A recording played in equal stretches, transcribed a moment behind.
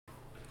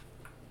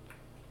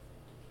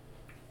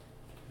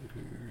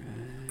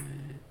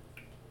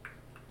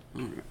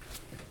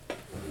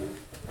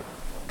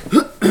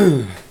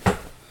Okay,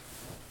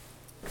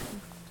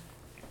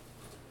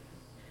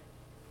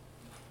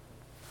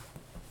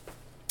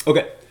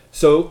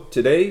 so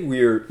today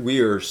we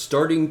are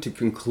starting to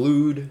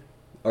conclude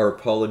our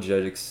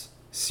apologetics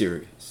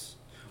series.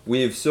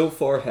 We have so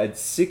far had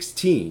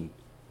 16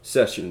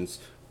 sessions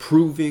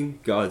proving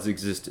God's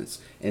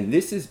existence, and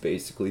this is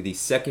basically the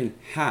second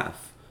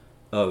half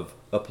of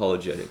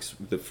apologetics.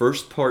 The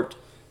first part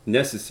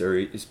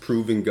necessary is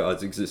proving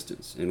God's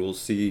existence, and we'll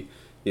see,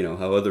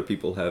 how other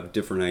people have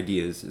different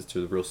ideas as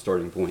to the real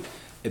starting point.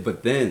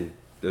 But then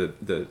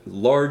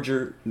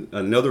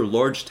another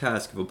large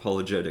task of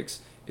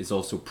apologetics is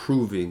also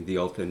proving the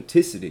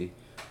authenticity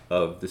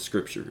of the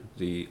scripture,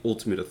 the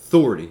ultimate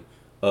authority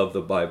of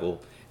the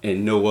Bible,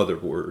 and no other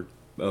word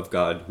of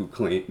God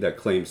that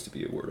claims to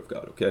be a word of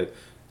God. Okay,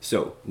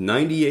 so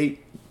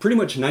pretty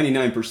much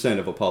 99%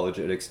 of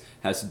apologetics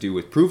has to do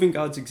with proving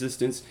God's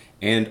existence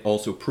and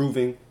also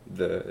proving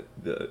the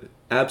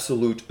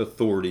absolute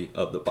authority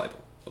of the Bible.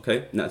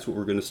 Okay, and that's what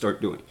we're going to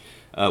start doing.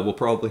 We'll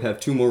probably have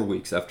 2 more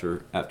weeks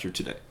after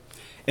today.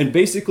 And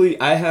basically,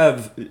 I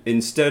have,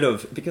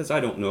 because I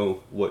don't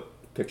know what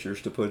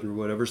pictures to put or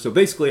whatever, so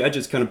basically I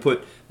just kind of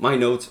put my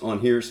notes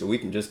on here so we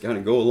can just kind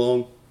of go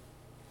along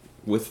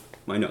with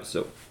my notes.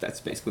 So that's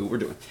basically what we're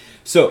doing.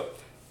 So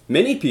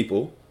many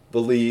people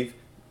believe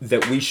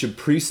that we should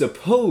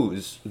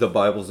presuppose the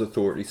Bible's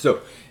authority.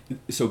 So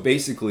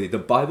basically, the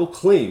Bible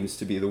claims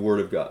to be the Word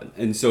of God.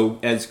 And so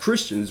as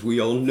Christians, we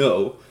all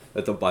know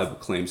that the Bible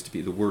claims to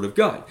be the Word of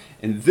God.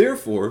 And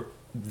therefore,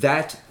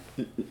 that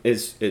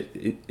is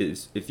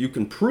if you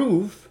can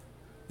prove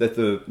that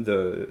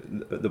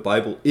the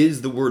Bible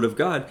is the Word of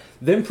God,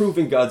 then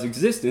proving God's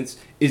existence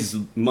is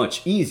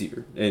much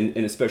easier, and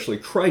especially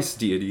Christ's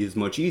deity is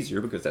much easier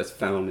because that's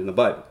found in the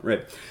Bible,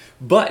 right?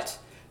 But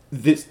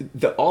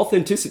the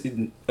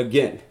authenticity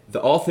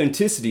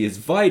is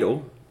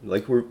vital,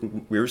 like we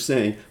were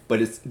saying,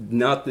 but it's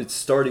not the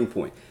starting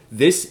point.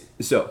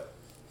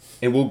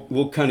 And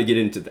we'll kind of get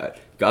into that.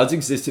 God's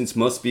existence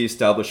must be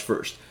established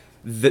first.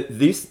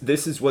 This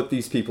is what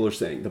these people are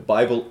saying. The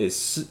Bible is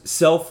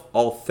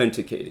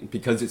self-authenticating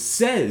because it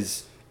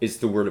says it's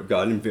the Word of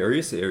God in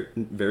various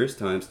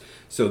times.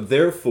 So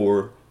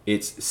therefore,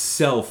 it's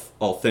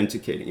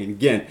self-authenticating. And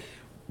again,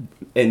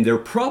 and their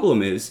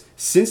problem is,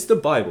 since the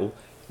Bible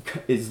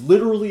is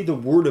literally the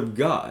Word of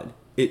God,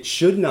 it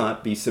should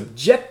not be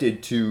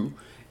subjected to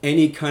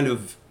any kind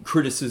of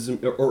criticism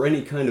or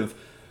any kind of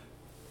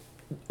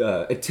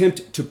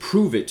attempt to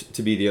prove it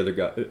to be the other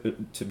God,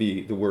 to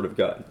be the Word of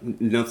God.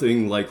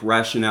 Nothing like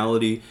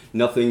rationality,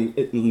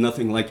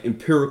 nothing like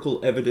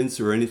empirical evidence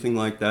or anything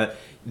like that.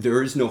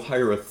 There is no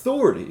higher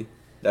authority.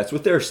 That's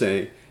what they're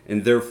saying,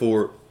 and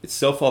therefore it's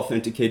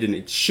self-authenticated and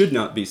it should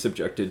not be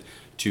subjected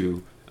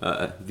to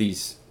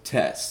these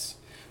tests.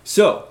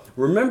 So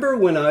remember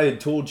when I had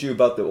told you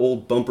about the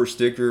old bumper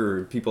sticker,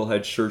 or people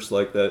had shirts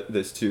like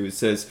this too? It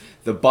says,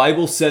 the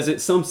Bible says it,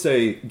 some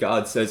say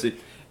God says it,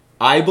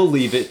 I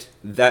believe it,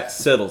 that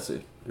settles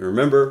it. And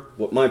remember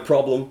what my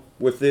problem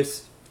with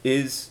this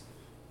is?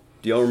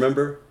 Do y'all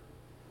remember?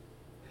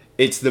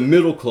 It's the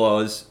middle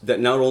clause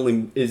that not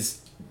only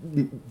is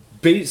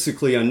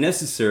basically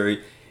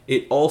unnecessary,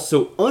 it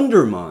also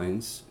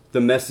undermines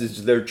the message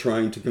they're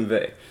trying to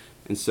convey.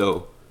 And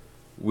so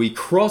we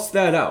cross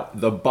that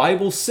out. The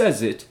Bible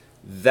says it,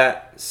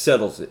 that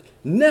settles it.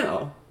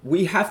 Now,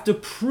 we have to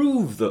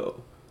prove,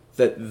 though,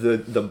 that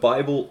the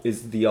Bible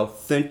is the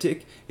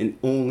authentic and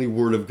only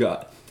Word of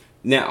God.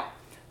 Now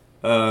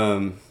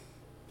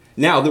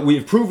that we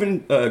have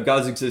proven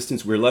God's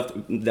existence, we're left,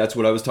 that's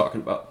what I was talking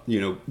about,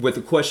 with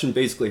the question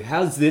basically,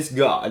 has this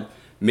God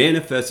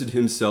manifested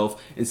himself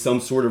in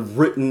some sort of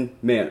written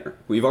manner?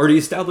 We've already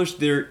established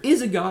there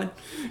is a God.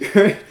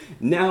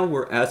 Now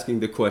we're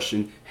asking the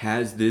question,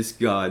 has this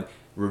God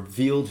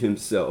revealed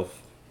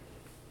himself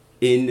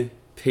in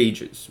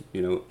pages,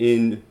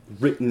 in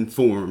written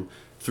form,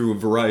 through a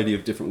variety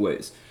of different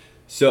ways?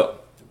 So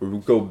we'll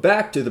go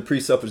back to the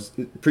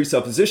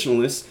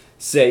presuppositionalists,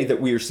 say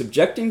that we are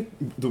subjecting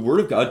the Word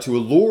of God to a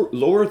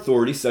lower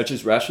authority such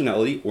as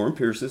rationality or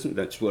empiricism,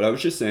 that's what I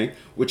was just saying,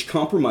 which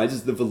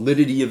compromises the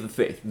validity of the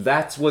faith.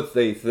 That's what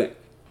they think.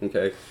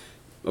 Okay.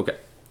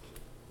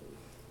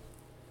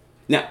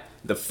 Now,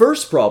 the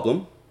first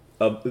problem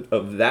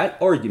of that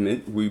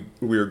argument, we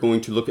are going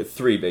to look at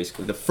 3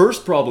 basically. The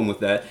first problem with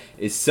that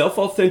is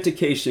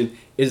self-authentication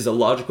is a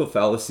logical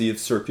fallacy of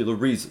circular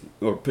reason,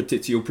 or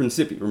petitio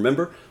principii.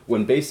 Remember,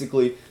 when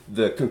basically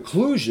the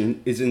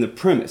conclusion is in the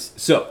premise.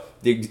 So,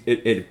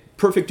 a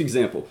perfect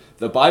example.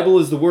 The Bible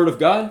is the Word of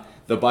God.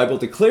 The Bible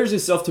declares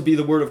itself to be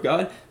the Word of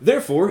God.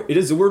 Therefore, it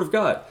is the Word of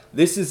God.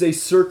 This is a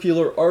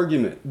circular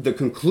argument. The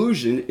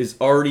conclusion is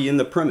already in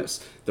the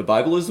premise. The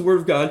Bible is the Word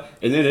of God,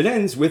 and then it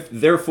ends with,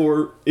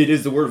 therefore, it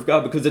is the Word of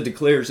God because it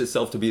declares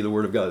itself to be the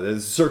Word of God. That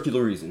is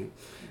circular reasoning.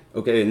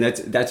 Okay, and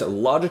that's a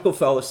logical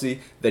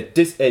fallacy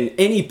and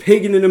any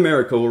pagan in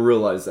America will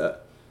realize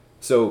that.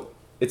 So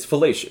it's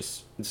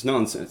fallacious. It's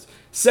nonsense.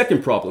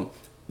 Second problem,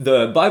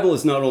 the Bible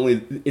is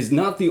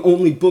not the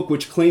only book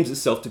which claims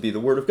itself to be the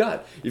Word of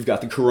God. You've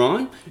got the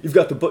Quran, you've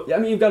got the book. I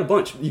mean, you've got a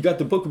bunch. You've got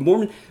the Book of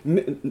Mormon.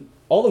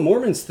 All the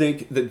Mormons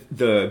think that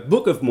the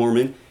Book of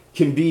Mormon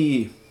can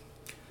be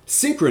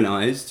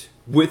synchronized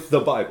with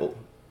the Bible.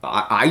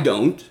 I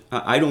don't.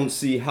 I don't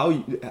see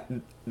how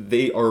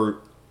they are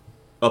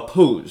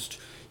opposed.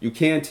 You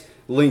can't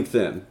link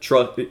them.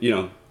 Trust,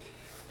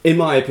 in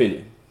my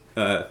opinion,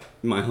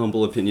 my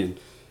humble opinion.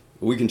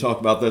 We can talk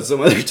about that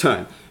some other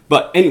time.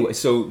 But anyway,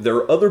 so there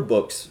are other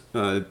books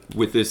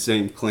with this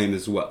same claim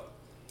as well.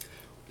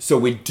 So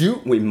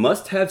we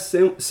must have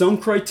some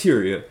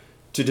criteria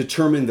to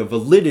determine the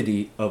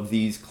validity of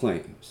these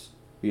claims.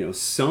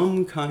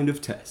 Some kind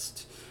of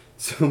test,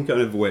 some kind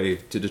of way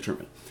to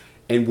determine.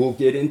 And we'll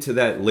get into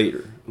that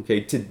later.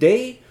 Okay,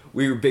 today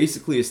we are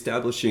basically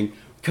establishing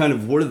kind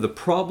of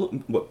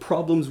what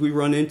problems we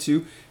run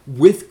into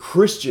with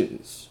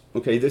Christians.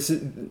 Okay, this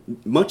is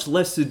much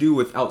less to do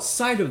with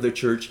outside of the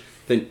church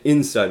than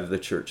inside of the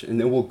church. And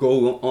then we'll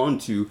go on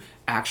to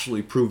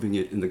actually proving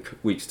it in the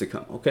weeks to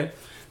come. Okay,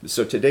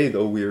 so today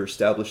though we are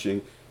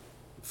establishing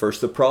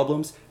first the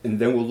problems, and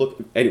then we'll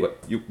look. Anyway,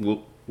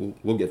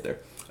 we'll get there.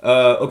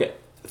 Okay.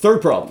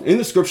 Third problem, in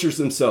the scriptures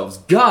themselves,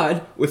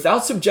 God,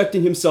 without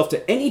subjecting himself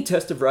to any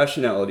test of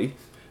rationality,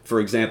 for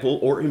example,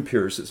 or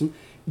empiricism,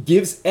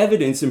 gives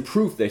evidence and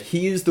proof that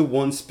he is the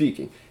one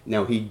speaking.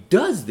 Now, he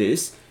does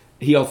this,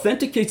 he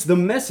authenticates the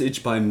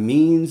message by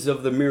means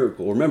of the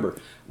miracle. Remember,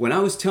 when I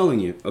was telling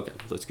you, okay,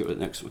 let's go to the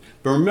next one.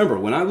 But remember,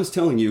 when I was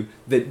telling you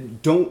that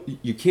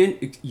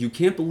you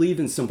can't believe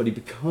in somebody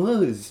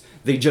because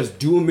they just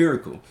do a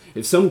miracle.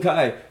 If some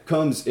guy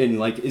comes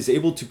and is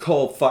able to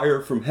call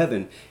fire from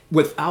heaven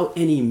without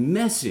any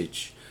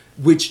message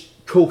which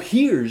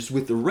coheres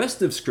with the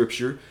rest of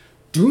Scripture,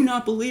 do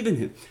not believe in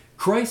him.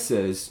 Christ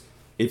says,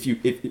 if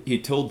he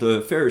told the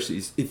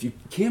Pharisees, if you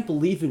can't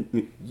believe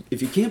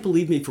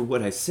me for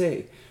what I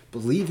say,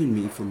 believe in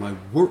me for my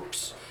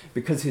works,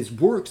 because his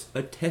works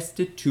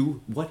attested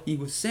to what he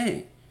was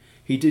saying.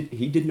 He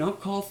did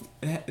not call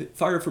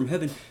fire from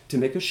heaven to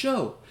make a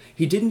show.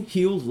 He didn't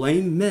heal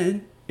lame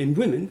men and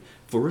women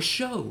for a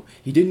show.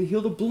 He didn't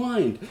heal the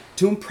blind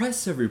to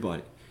impress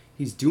everybody.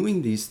 He's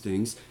doing these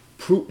things,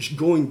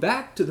 going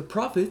back to the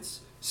prophets,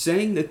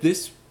 saying that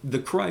the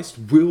Christ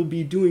will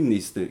be doing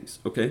these things.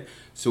 Okay,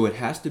 so it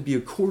has to be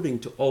according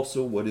to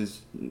also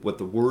what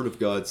the Word of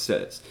God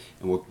says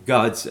and what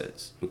God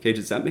says. Okay,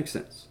 does that make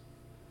sense?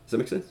 Does that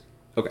make sense?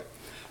 Okay,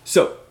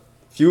 so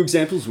a few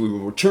examples. We will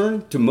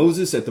return to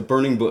Moses at the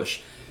burning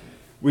bush.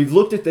 We've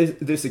looked at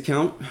this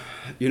account.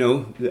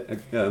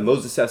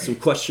 Moses has some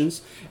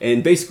questions,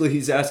 and basically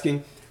he's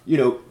asking,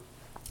 you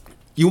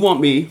want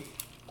me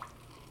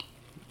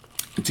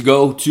to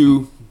go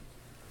to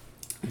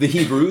the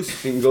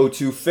Hebrews and go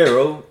to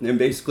Pharaoh and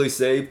basically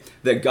say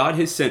that God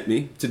has sent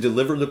me to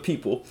deliver the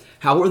people.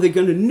 How are they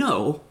going to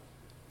know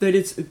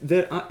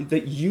that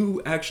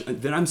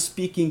I'm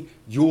speaking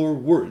your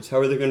words? How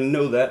are they going to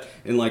know that?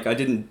 And I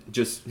didn't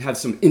just have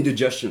some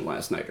indigestion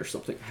last night or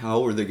something.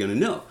 How are they going to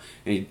know?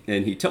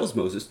 And he tells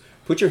Moses,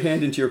 put your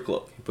hand into your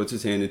cloak. He puts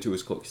his hand into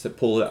his cloak. He said,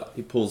 pull it out.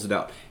 He pulls it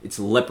out. It's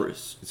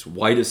leprous. It's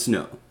white as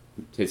snow.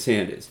 His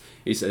hand is.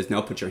 He says,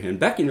 now put your hand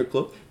back in your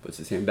cloak. Puts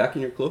his hand back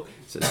in your cloak.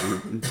 He says,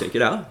 take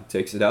it out. He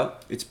takes it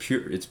out. It's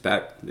pure. It's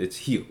back. It's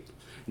healed.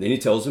 And then he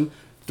tells him,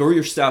 throw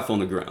your staff on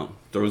the ground.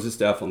 Throws his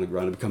staff on the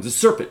ground. It becomes a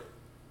serpent.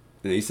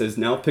 And he says,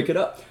 now pick it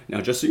up. Now,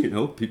 just so you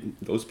know,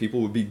 those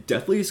people would be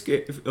deathly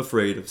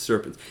afraid of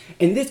serpents.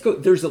 And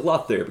there's a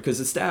lot there because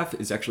the staff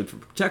is actually for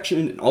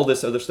protection and all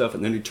this other stuff.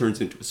 And then he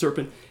turns into a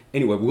serpent.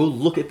 Anyway, we'll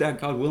look at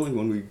that, God willing,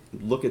 when we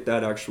look at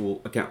that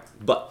actual account.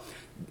 But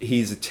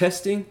he's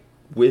attesting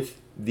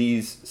with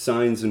these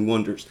signs and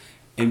wonders.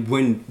 And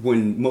when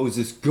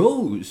Moses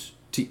goes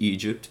to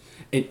Egypt,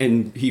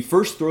 and he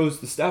first throws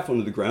the staff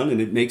onto the ground,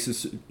 and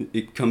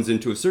it comes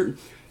into a certain,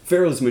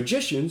 Pharaoh's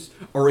magicians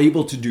are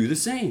able to do the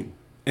same.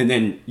 And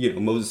then,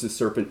 Moses'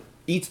 serpent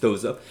eats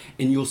those up,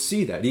 and you'll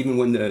see that even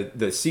when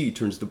the sea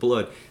turns to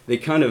blood, they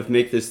kind of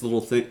make this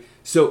little thing.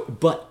 So,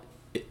 but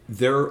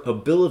their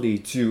ability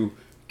to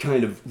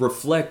kind of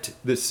reflect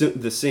the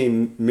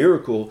same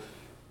miracle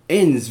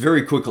ends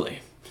very quickly.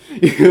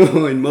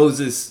 And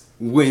Moses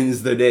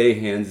wins the day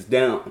hands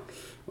down.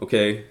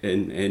 Okay,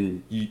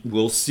 and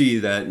we'll see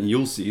that, and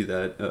you'll see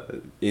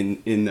that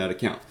in that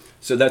account.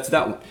 So that's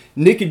that one.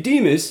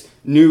 Nicodemus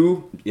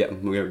knew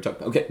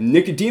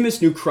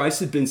Christ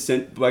had been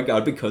sent by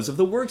God because of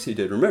the works he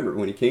did. Remember,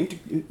 when he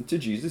came to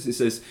Jesus, he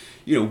says,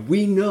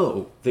 we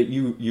know that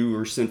you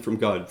were sent from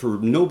God, for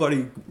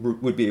nobody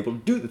would be able to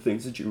do the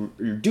things that you're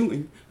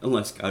doing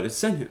unless God has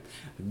sent him.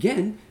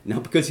 Again,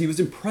 not because he was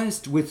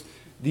impressed with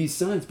these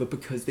signs, but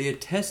because they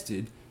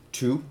attested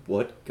to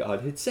what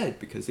God had said,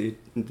 because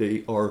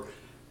they are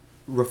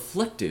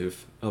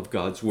reflective of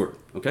God's word.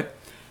 Okay?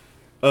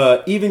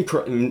 Even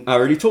I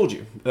already told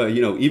you,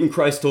 even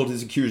Christ told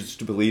his accusers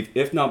to believe,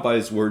 if not by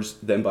his words,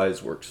 then by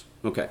his works.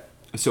 Okay.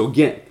 So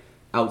again,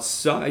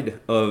 outside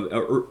of,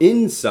 or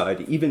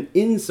inside, even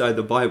inside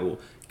the Bible,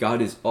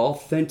 God is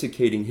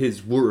authenticating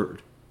his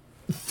word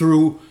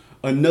through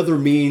another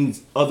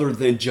means other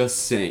than just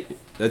saying it.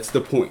 That's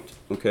the point,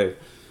 okay?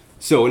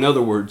 So in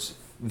other words,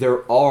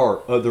 there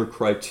are other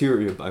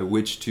criteria by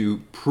which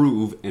to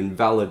prove and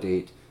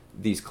validate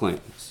these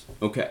claims.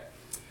 Okay.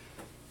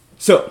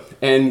 So,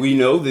 and we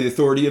know the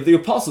authority of the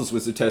apostles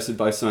was attested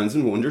by signs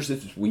and wonders,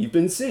 as we've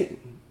been seeing,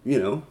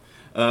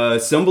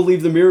 Some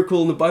believe the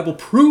miracle in the Bible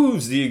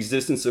proves the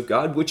existence of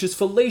God, which is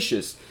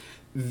fallacious.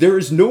 There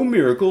is no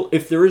miracle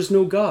if there is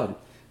no God.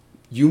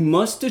 You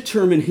must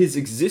determine his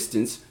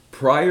existence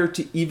prior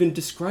to even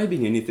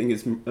describing anything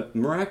as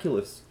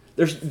miraculous.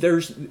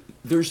 There's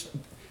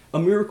a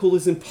miracle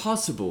is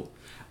impossible.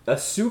 A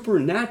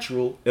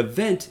supernatural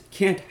event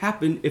can't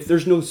happen if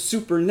there's no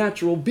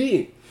supernatural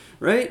being,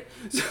 right?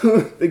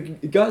 So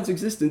God's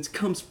existence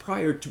comes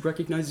prior to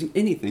recognizing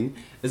anything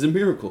as a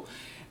miracle.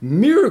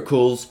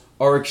 Miracles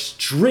are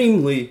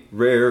extremely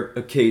rare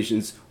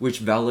occasions which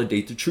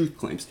validate the truth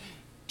claims.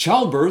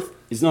 Childbirth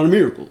is not a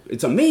miracle.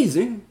 It's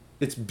amazing.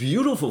 It's a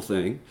beautiful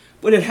thing,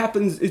 but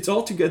it's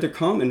altogether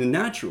common and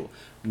natural.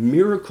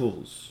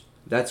 Miracles,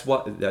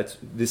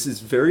 this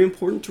is very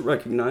important to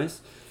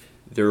recognize.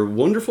 There are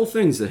wonderful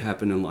things that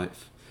happen in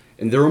life,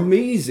 and there are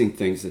amazing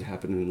things that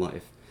happen in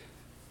life.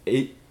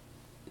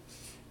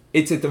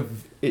 It's at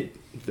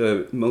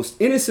the most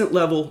innocent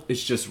level,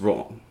 it's just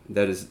wrong.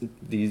 That is,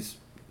 these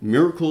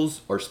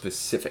miracles are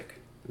specific,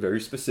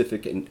 very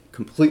specific and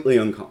completely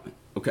uncommon.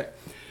 Okay.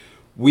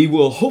 We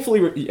will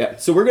hopefully,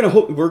 so we're going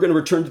to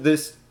return to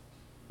this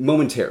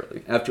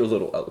momentarily after a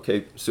little while,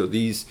 okay? So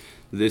this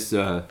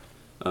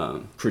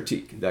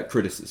critique, that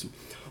criticism.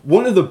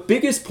 One of the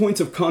biggest points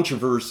of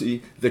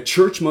controversy the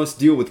church must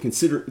deal with,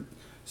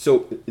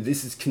 so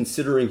this is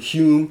considering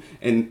Hume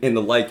and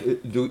the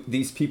like,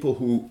 these people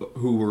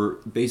who were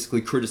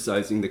basically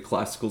criticizing the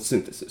classical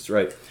synthesis,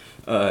 right?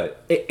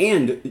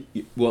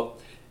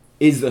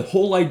 Is the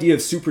whole idea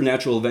of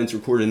supernatural events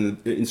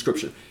recorded in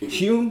Scripture.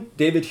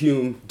 David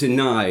Hume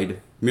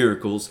denied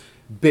miracles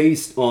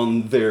based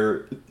on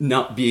their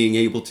not being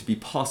able to be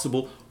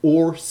possible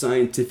or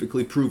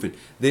scientifically proven.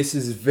 This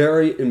is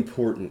very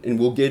important, and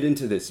we'll get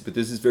into this, but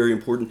this is very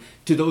important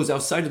to those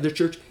outside of the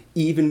church,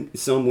 even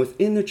some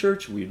within the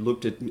church. We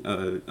looked at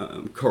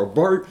Karl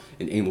Barth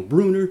and Emil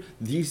Brunner.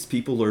 These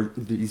people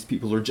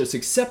are just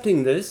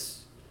accepting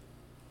this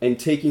and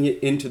taking it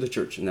into the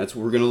church, and that's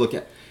what we're going to look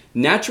at.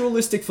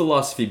 Naturalistic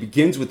philosophy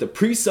begins with the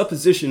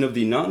presupposition of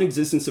the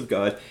non-existence of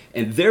God,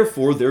 and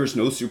therefore there is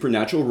no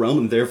supernatural realm,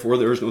 and therefore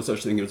there is no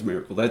such thing as a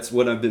miracle. That's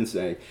what I've been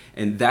saying.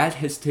 And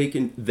that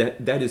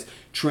is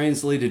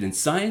translated in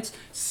science.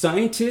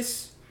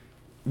 Scientists,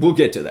 we'll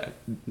get to that.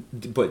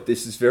 But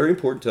this is very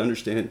important to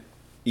understand,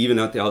 even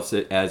at the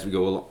outset, as we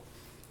go along.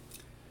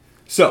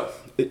 So,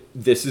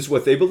 this is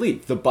what they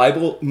believe. The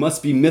Bible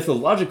must be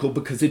mythological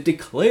because it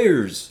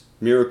declares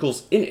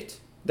miracles in it.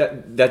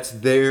 That's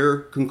their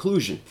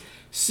conclusion.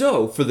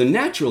 So, for the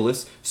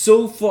naturalists,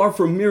 so far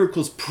from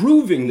miracles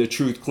proving the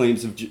truth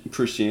claims of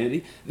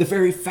Christianity, the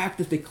very fact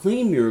that they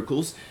claim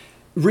miracles,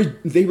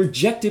 they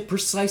reject it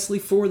precisely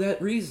for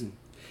that reason.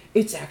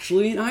 It's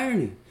actually an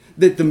irony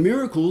that the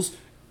miracles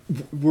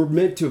were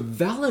meant to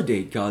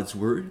validate God's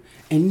word,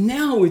 and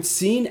now it's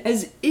seen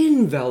as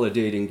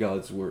invalidating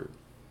God's word.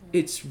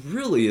 It's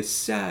really a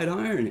sad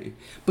irony,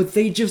 but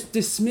they just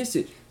dismiss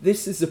it.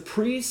 This is a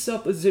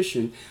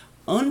presupposition,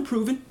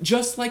 unproven,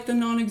 just like the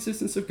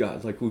non-existence of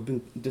God, like we've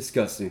been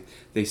discussing.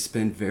 They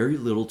spend very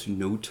little to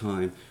no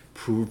time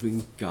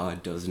proving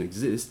God doesn't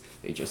exist.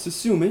 They just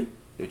assume it,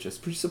 they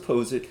just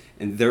presuppose it,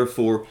 and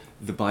therefore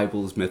the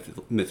Bible is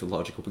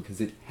mythological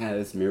because it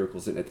has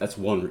miracles in it. That's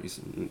one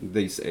reason,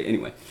 they say.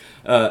 Anyway,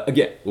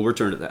 again, we'll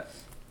return to that.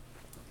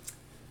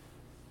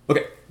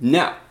 Okay,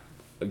 now,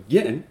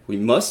 again, we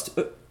must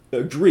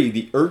agree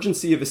the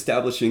urgency of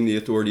establishing the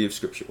authority of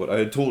Scripture. What I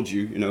had told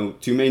you,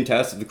 two main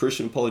tasks of the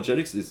Christian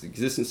apologetics is the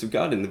existence of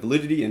God and the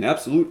validity and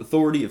absolute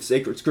authority of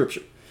sacred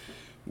Scripture.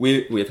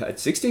 We have had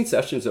 16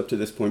 sessions up to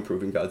this point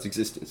proving God's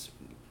existence.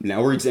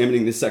 Now we're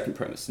examining the second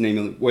premise,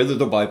 namely whether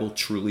the Bible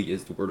truly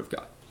is the Word of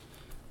God.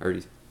 I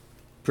already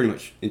pretty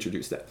much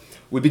introduced that.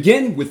 We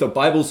begin with the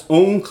Bible's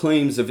own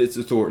claims of its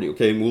authority,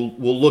 okay, and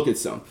we'll look at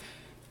some.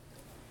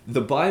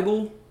 The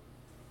Bible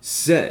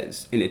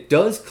says, and it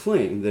does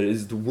claim that it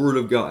is the Word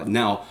of God.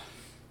 Now,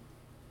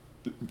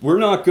 we're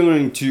not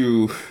going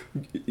to,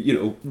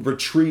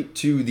 retreat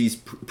to these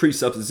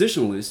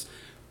presuppositionalists,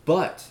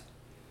 but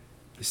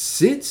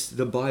since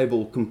the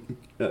Bible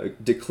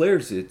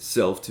declares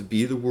itself to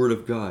be the Word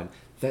of God,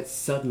 that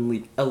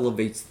suddenly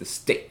elevates the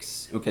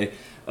stakes. Okay,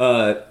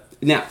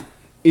 now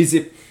is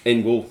it?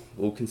 And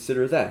we'll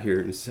consider that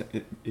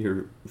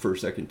here for a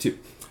second too.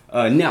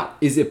 Now,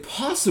 is it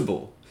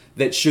possible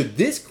that should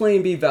this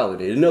claim be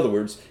validated, in other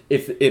words,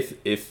 if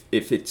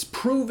it's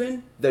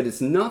proven that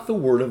it's not the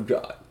Word of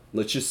God,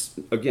 let's just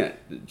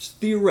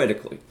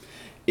theoretically,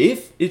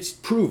 if it's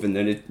proven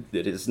that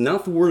it is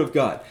not the Word of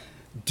God,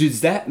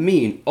 does that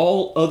mean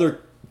all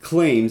other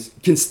claims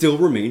can still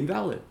remain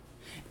valid?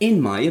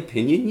 In my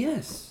opinion,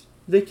 yes,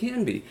 they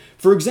can be.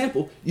 For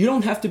example, you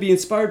don't have to be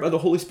inspired by the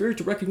Holy Spirit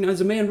to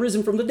recognize a man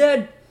risen from the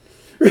dead.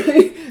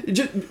 right?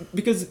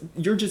 Because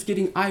you're just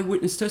getting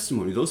eyewitness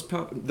testimony.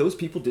 Those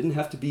people didn't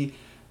have to be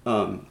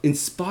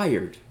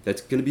inspired.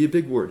 That's going to be a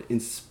big word.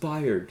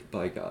 Inspired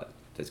by God.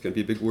 That's going to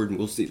be a big word, and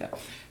we'll see that.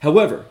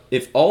 However,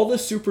 if all the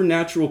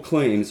supernatural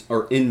claims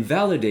are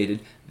invalidated,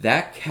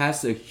 that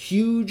casts a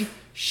huge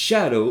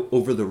shadow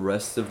over the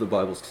rest of the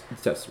Bible's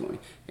testimony.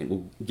 And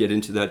we'll get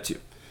into that too.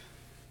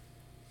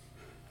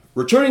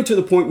 Returning to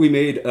the point we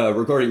made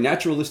regarding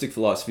naturalistic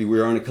philosophy, we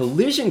are on a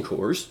collision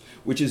course,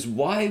 which is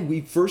why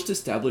we first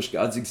established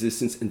God's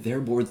existence and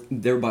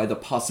thereby the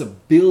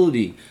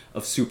possibility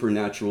of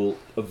supernatural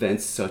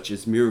events such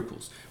as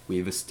miracles. We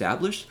have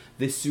established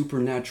this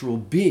supernatural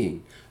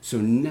being. So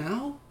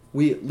now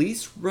we at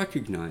least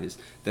recognize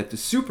that the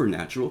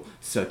supernatural,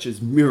 such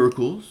as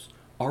miracles,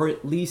 are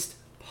at least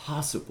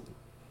possible.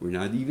 We're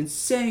not even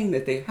saying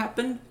that they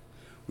happened.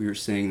 We are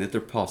saying that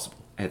they're possible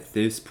at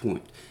this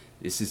point.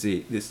 This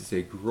is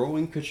a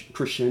growing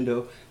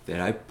crescendo that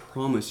I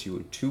promise you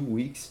in 2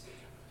 weeks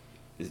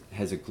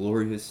has a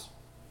glorious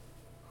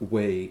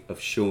way of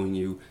showing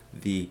you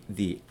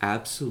the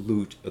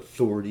absolute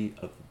authority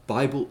of the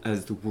Bible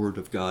as the Word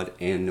of God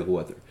and no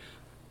other.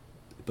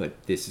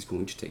 But this is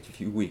going to take a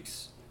few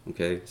weeks,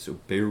 okay? So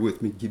bear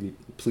with me.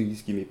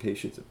 Please give me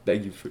patience. I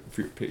beg you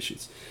for your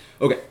patience.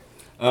 Okay.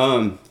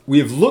 We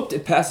have looked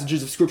at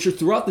passages of Scripture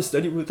throughout the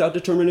study without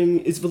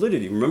determining its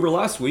validity. Remember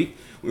last week,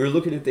 we were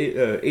looking at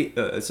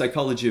the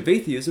psychology of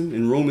atheism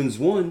in Romans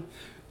 1,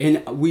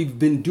 and we've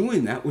been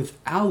doing that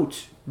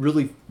without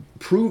really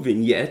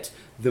proving yet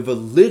the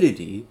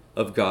validity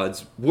of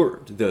God's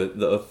Word,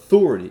 the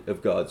authority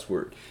of God's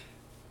Word.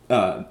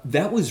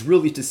 That was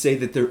really to say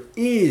that there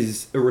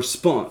is a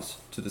response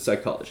to the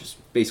psychologists.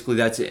 Basically,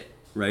 that's it,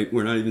 right?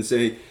 We're not even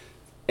saying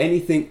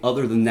anything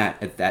other than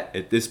that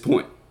at this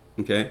point.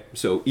 Okay,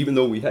 so even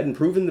though we hadn't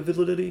proven the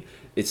validity,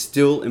 it's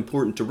still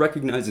important to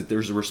recognize that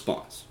there's a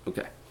response.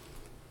 Okay.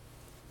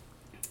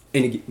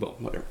 And again, well,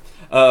 whatever.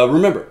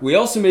 Remember, we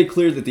also made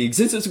clear that the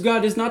existence of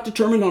God is not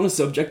determined on a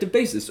subjective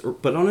basis,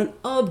 but on an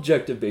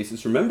objective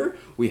basis. Remember,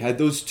 we had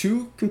those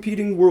two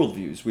competing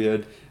worldviews. We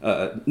had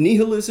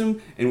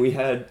nihilism and we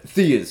had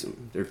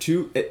theism. They're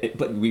two,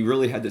 but we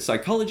really had the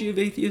psychology of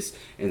atheists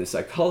and the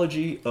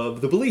psychology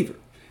of the believer.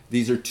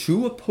 These are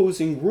two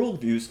opposing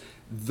worldviews.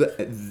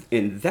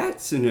 In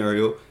that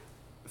scenario,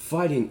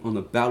 fighting on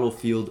the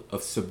battlefield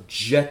of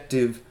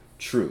subjective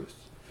truth.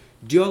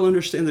 Do you all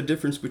understand the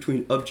difference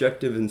between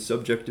objective and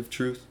subjective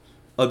truth?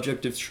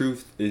 Objective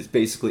truth is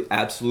basically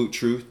absolute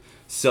truth.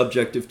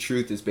 Subjective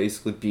truth is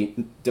basically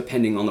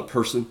depending on the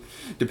person,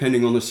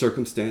 depending on the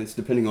circumstance,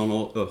 depending on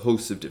a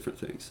host of different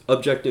things.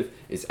 Objective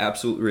is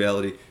absolute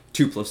reality.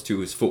 2 +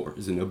 2 is 4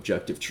 is an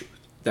objective truth.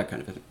 That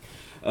kind of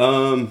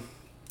thing.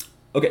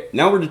 Okay,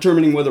 now we're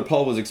determining whether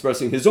Paul was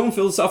expressing his own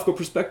philosophical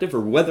perspective or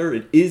whether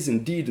it is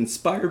indeed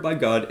inspired by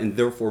God and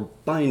therefore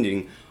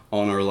binding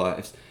on our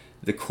lives.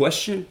 The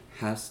question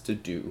has to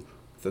do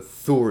with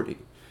authority.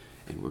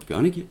 And we're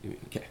going to get...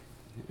 Okay,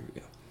 there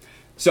we go.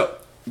 So,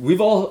 we've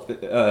all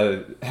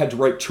had to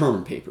write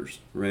term papers,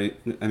 right?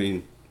 I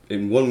mean,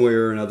 in one way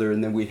or another,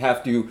 and then we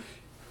have to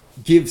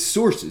give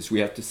sources. We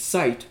have to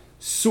cite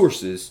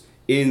sources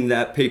in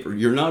that paper.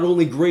 You're not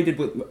only graded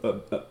with...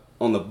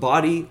 on the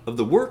body of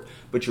the work,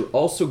 but you're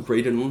also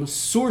graded on the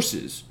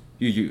sources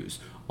you use,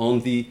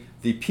 on the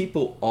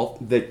people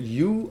that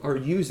you are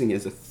using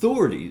as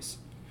authorities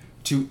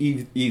to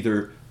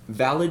either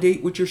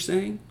validate what you're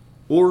saying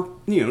or,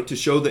 to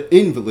show the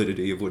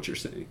invalidity of what you're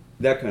saying,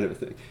 that kind of a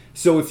thing.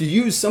 So if you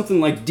use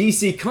something like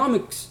DC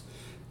Comics,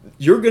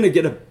 you're going to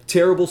get a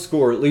terrible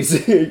score, at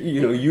least,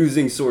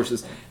 using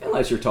sources,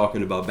 unless you're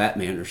talking about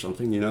Batman or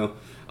something,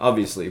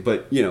 obviously,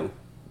 but,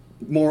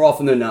 more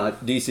often than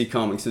not, DC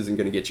Comics isn't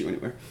going to get you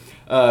anywhere.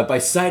 By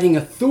citing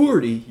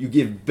authority, you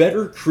give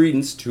better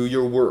credence to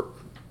your work.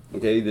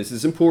 Okay, this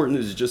is important.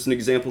 This is just an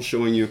example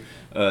showing you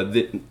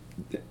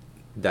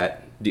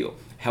that deal.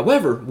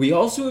 However, we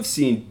also have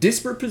seen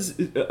disparate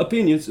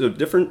opinions,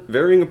 different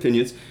varying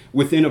opinions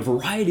within a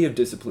variety of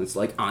disciplines,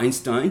 like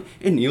Einstein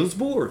and Niels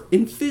Bohr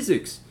in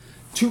physics.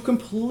 Two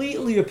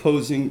completely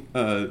opposing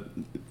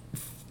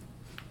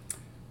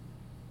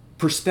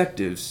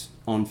perspectives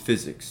on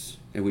physics.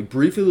 And we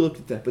briefly looked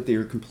at that, but they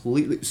are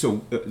completely... So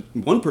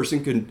one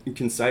person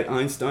can cite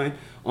Einstein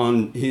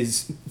on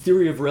his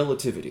theory of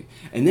relativity.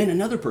 And then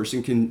another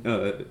person can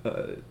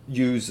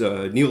use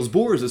Niels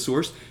Bohr as a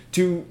source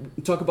to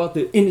talk about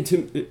the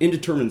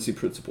indeterminacy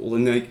principle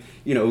and,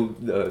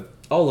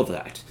 all of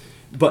that.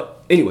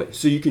 But anyway,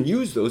 so you can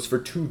use those for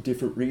two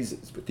different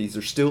reasons. But these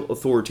are still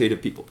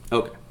authoritative people.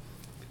 Okay.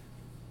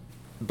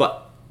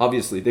 But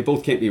obviously, they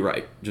both can't be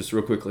right. Just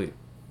real quickly.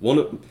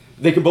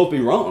 They can both be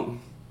wrong,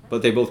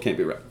 but they both can't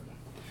be right.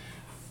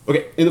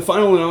 Okay, in the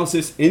final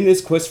analysis, in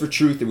this quest for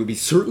truth, it would be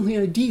certainly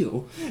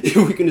ideal if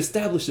we can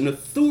establish an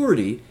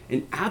authority,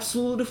 an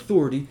absolute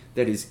authority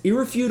that is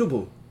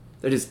irrefutable,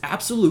 that is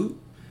absolute.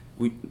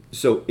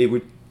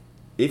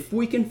 If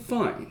we can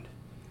find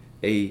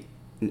an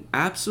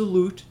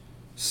absolute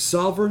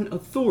sovereign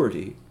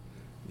authority,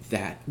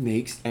 that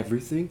makes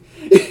everything,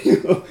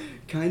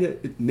 kind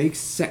of, it makes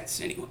sense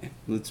anyway.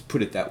 Let's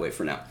put it that way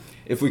for now.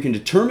 If we can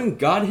determine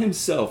God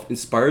himself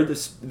inspired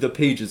the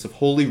pages of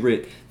Holy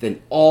Writ,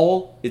 then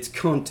all its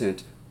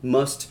content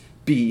must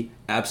be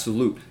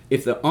absolute.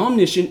 If the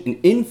omniscient and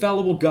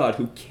infallible God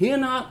who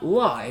cannot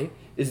lie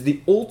is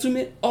the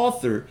ultimate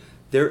author,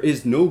 there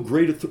is no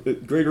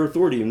greater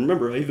authority. And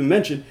remember, I even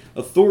mentioned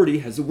authority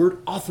has the word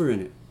author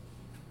in it.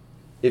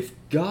 If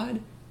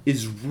God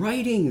is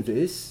writing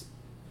this,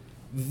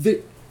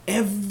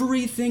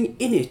 everything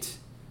in it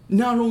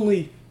not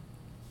only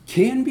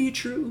can be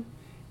true,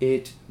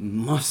 it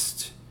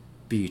must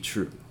be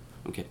true.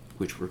 Okay,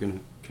 which we're going to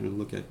kind of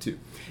look at too.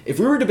 If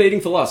we were debating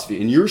philosophy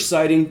and you're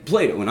citing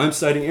Plato and I'm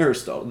citing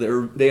Aristotle,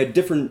 they had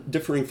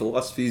differing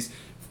philosophies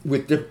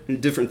with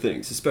different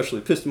things, especially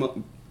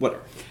epistemology,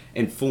 whatever,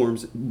 and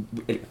forms,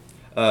 anyway,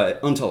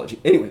 ontology.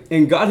 Anyway,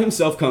 and God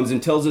himself comes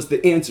and tells us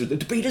the answer. The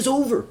debate is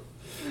over.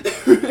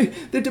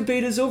 The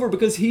debate is over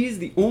because he's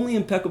the only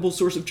impeccable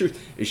source of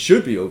truth. It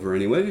should be over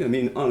anyway. I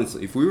mean,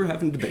 honestly, if we were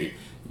having a debate,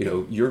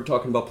 you're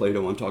talking about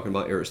Plato, I'm talking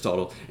about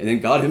Aristotle, and then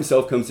God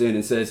himself comes in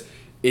and says,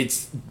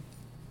 it's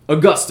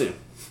Augustine.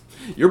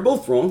 You're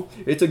both wrong.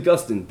 It's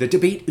Augustine. The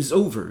debate is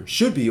over.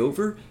 Should be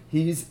over.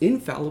 He's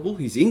infallible.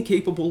 He's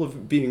incapable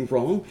of being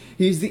wrong.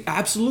 He's the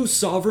absolute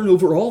sovereign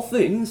over all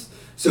things.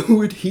 So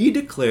what he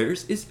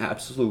declares is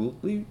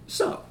absolutely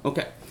so.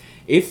 Okay.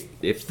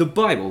 If the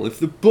Bible,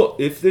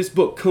 if this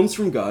book comes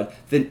from God,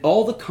 then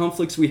all the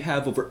conflicts we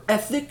have over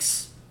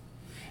ethics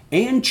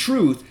and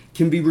truth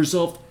can be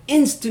resolved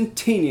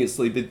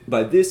instantaneously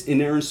by this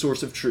inerrant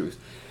source of truth.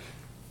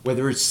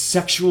 Whether it's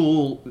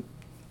sexual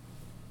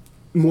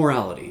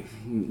morality,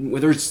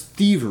 whether it's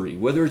thievery,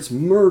 whether it's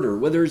murder,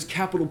 whether it's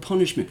capital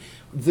punishment.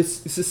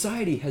 This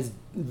society has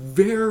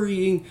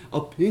varying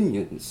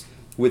opinions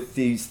with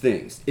these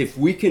things. If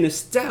we can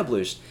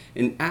establish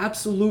an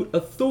absolute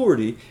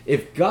authority,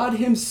 if God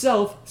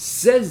himself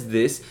says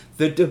this,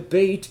 the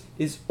debate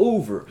is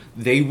over.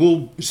 They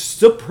will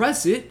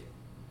suppress it,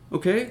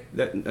 okay?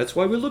 That's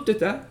why we looked at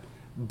that.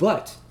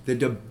 But the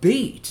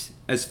debate,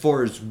 as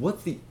far as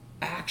what the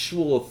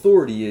actual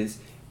authority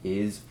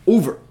is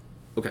over.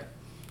 Okay.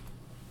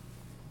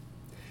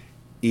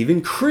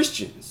 Even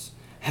Christians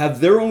have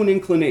their own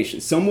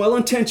inclinations, some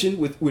well-intentioned,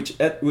 which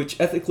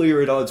ethically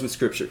are at odds with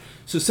Scripture.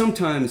 So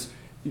sometimes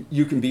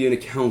you can be in a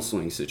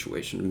counseling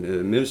situation.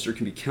 A minister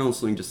can be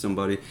counseling to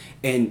somebody,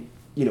 and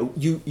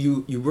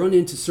you run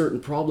into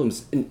certain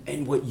problems,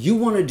 and what you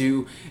want to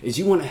do is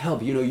you want to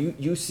help.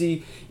 You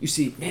see,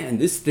 man,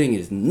 this thing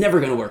is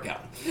never going to work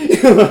out.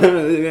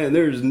 Man,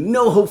 there's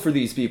no hope for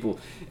these people.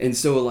 And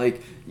so,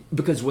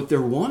 because what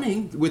they're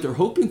wanting, what they're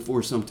hoping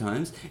for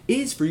sometimes,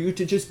 is for you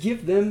to just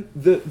give them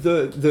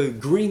the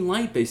green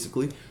light,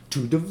 basically,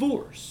 to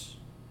divorce.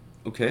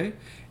 Okay?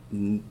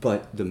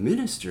 But the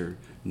minister,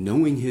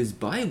 knowing his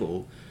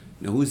Bible,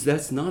 knows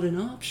that's not an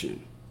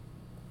option.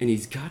 And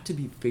he's got to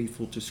be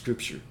faithful to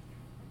Scripture,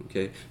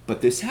 okay?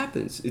 But this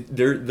happens.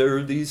 There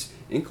are these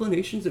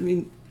inclinations. I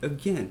mean,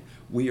 again,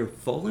 we are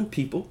fallen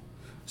people,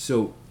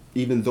 so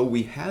even though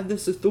we have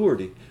this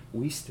authority,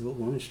 we still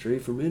want to stray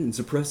from it and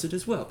suppress it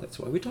as well. That's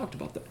why we talked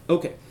about that.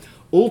 Okay.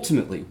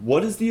 Ultimately,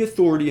 what is the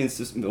authority and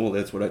system? Well,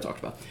 that's what I talked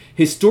about.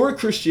 Historic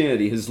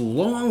Christianity has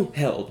long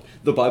held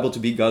the Bible to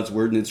be God's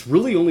word, and it's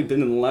really only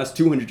been in the last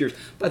 200 years.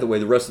 By the way,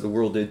 the rest of the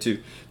world did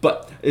too.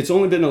 But it's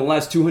only been in the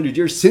last 200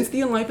 years since the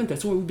Enlightenment.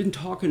 That's what we've been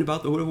talking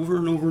about over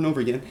and over and over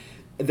again,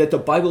 that the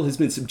Bible has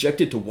been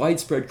subjected to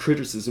widespread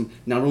criticism,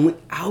 not only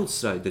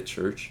outside the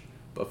church,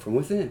 but from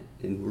within.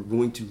 And we're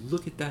going to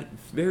look at that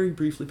very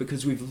briefly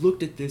because we've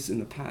looked at this in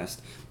the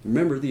past.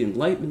 Remember, the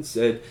Enlightenment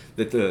said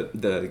that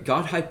the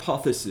God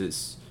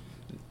hypothesis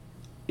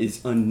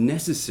is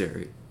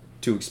unnecessary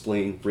to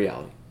explain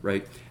reality,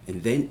 right?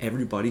 And then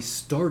everybody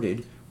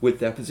started with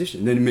that position.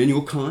 And then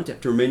Immanuel Kant,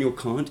 after Immanuel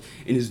Kant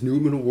in his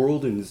noumenal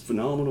world and his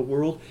phenomenal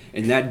world,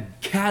 and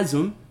that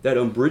chasm, that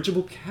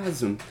unbridgeable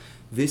chasm,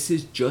 this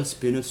has just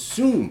been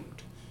assumed.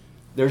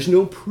 There's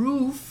no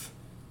proof.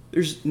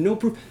 There's no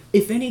proof.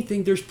 If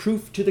anything, there's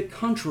proof to the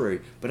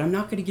contrary. But I'm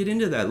not going to get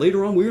into that.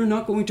 Later on, we are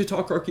not going to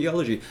talk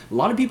archaeology. A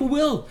lot of people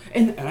will.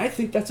 And I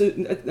think that's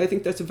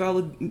a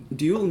valid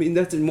deal. I mean,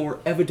 that's a more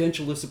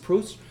evidentialist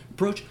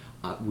approach.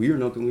 We are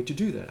not going to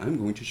do that. I'm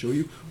going to show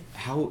you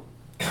how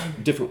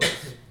different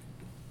ways.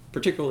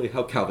 Particularly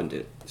how Calvin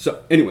did.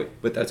 So anyway,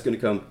 but that's going to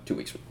come 2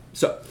 weeks from now.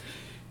 So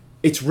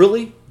it's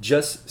really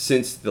just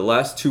since the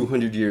last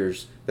 200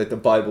 years that the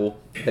Bible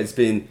has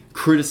been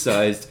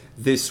criticized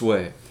this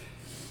way.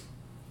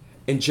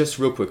 And just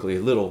real quickly, a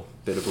little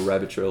bit of a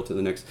rabbit trail to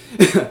the next.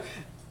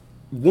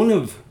 One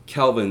of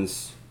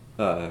Calvin's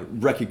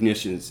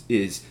recognitions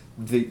is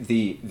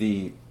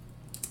the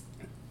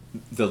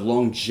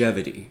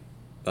longevity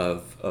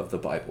of the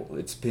Bible.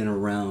 It's been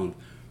around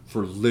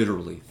for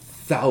literally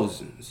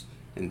thousands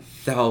and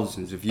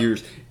thousands of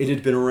years. It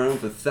had been around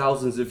for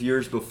thousands of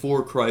years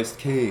before Christ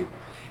came,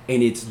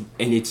 and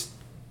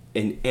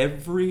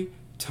every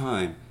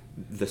time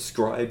the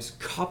scribes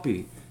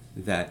copy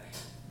that.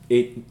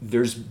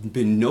 There's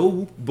been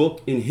no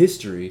book in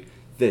history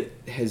that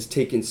has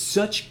taken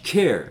such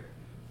care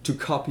to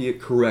copy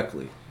it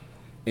correctly.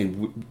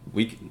 And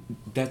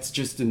that's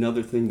just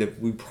another thing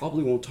that we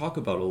probably won't talk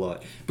about a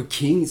lot. But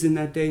kings in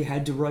that day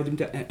had to write them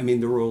down. I mean,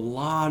 there were a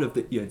lot of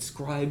you had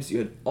scribes, you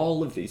had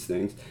all of these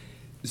things,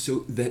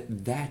 so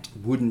that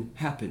wouldn't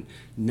happen.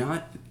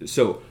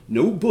 So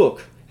no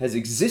book has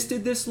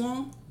existed this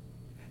long,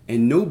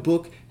 and no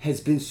book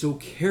has been so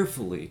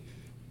carefully,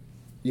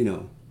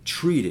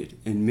 treated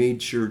and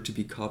made sure to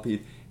be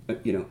copied,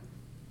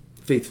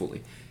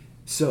 faithfully.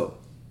 So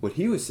what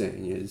he was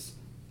saying is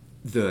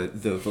the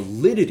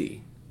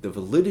validity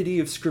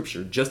of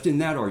Scripture, just in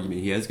that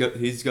argument,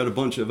 he's got a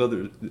bunch of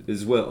others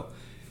as well,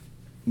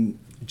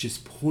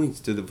 just points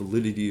to the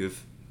validity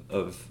of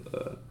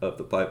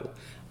the Bible.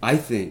 I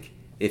think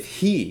if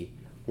he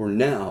were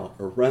now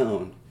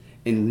around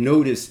and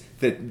notice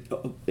that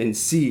and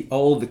see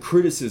all the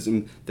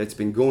criticism that's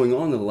been going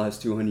on in the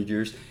last 200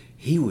 years,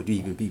 he would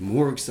even be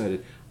more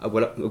excited.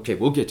 Okay,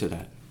 we'll get to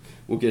that.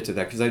 We'll get to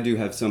that because I do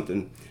have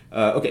something.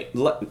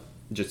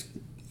 Just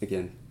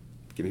again,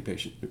 give me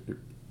patience.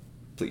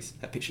 Please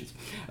have patience.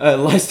 The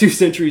last 2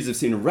 centuries have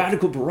seen a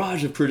radical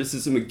barrage of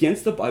criticism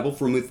against the Bible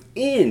from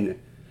within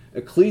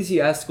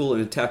ecclesiastical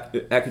and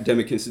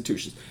academic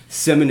institutions,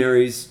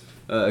 seminaries,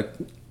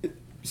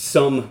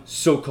 some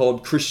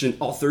so-called Christian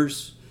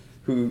authors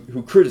who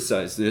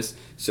criticize this.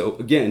 So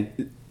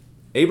again,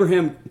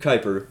 Abraham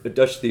Kuyper, a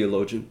Dutch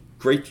theologian,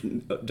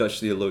 great Dutch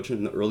theologian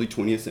in the early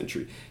 20th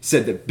century,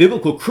 said that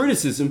biblical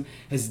criticism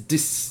has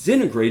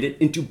disintegrated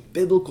into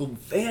biblical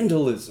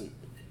vandalism.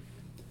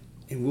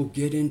 And we'll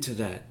get into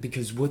that,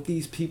 because what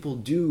these people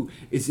do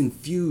is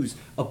infuse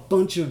a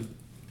bunch of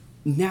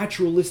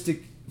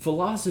naturalistic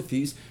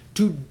philosophies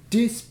to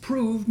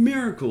disprove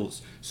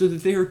miracles, so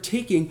that they are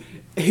taking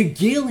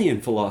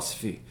Hegelian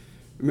philosophy.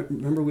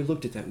 Remember, we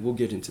looked at that. We'll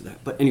get into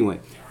that. But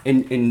anyway,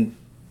 and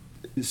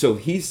so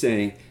he's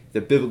saying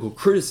that biblical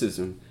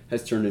criticism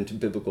has turned into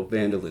biblical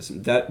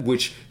vandalism. That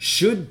which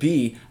should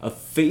be a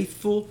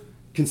faithful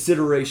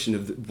consideration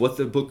of what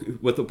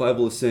the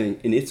Bible is saying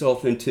in its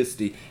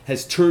authenticity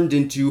has turned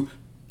into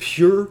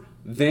pure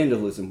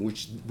vandalism,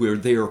 where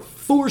they are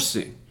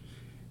forcing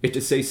it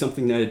to say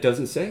something that it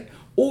doesn't say,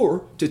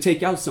 or to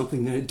take out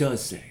something that it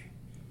does say.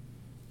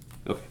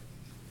 Okay.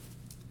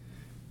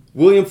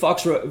 William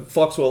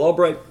Foxwell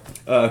Albright,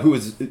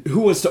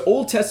 who was to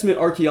Old Testament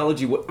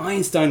archaeology what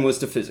Einstein was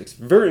to physics,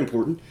 very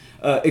important,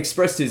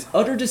 expressed his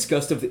utter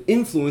disgust of the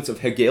influence of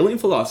Hegelian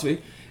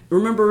philosophy.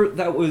 Remember,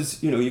 that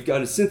was, you've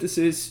got a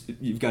synthesis,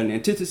 you've got an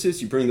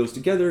antithesis, you bring those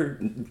together,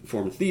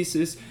 form a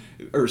thesis,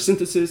 or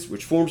synthesis,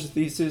 which forms a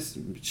thesis,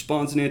 which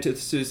spawns an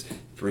antithesis,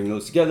 bring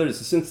those together, it's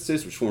a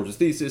synthesis, which forms a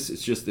thesis.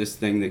 It's just this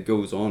thing that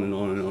goes on and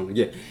on and on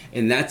again.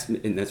 And that's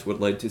what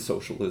led to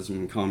socialism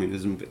and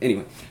communism. But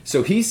anyway,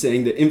 so he's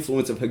saying the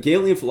influence of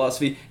Hegelian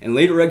philosophy and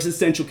later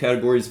existential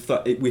categories of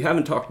thought. We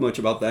haven't talked much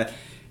about that,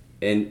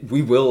 and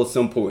we will at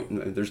some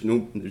point. There's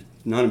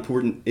not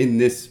important in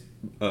this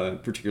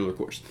particular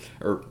course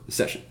or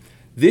session.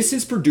 This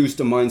has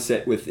produced a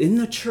mindset within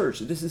the church.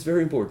 This is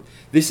very important.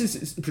 This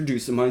has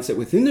produced a mindset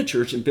within the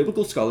church and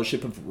biblical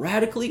scholarship of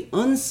radically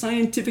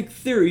unscientific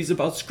theories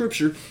about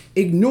Scripture,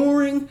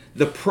 ignoring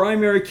the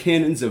primary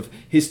canons of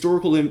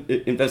historical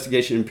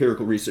investigation and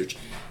empirical research,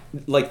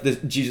 like the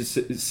Jesus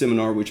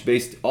Seminar, which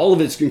based all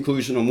of its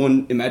conclusion on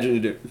one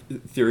imaginative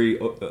theory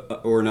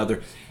or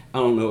another. I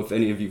don't know if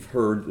any of you've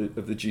heard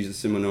of the Jesus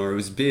Seminar. It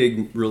was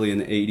big really in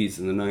the 80s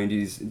and the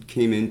 90s. It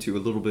came into a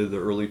little bit of the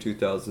early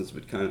 2000s,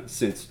 but kind of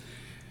since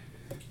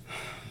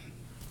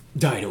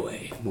died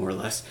away, more or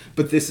less.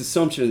 But this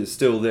assumption is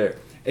still there.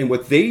 And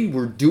what they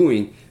were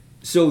doing,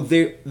 so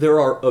there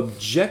are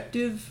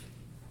objective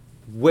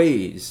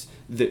ways,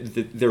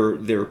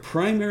 there are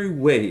primary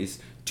ways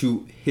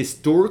to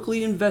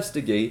historically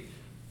investigate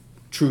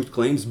truth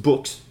claims,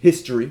 books,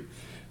 history,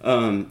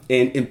 and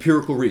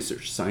empirical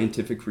research,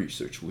 scientific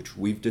research, which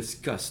we've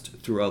discussed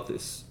throughout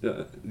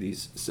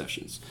these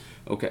sessions.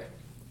 Okay.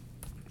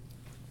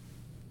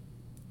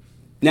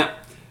 Now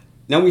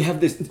we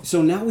have this.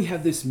 So now we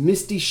have this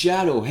misty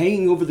shadow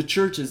hanging over the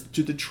church as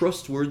to the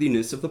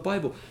trustworthiness of the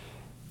Bible,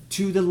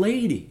 to the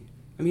laity.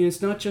 I mean,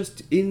 it's not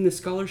just in the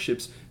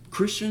scholarships.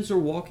 Christians are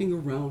walking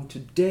around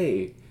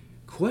today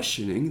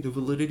questioning the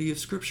validity of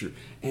Scripture.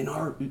 And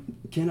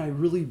can I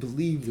really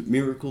believe that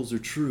miracles are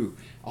true?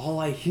 All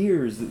I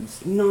hear is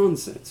this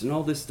nonsense and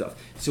all this stuff.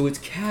 So it's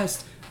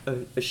cast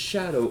a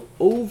shadow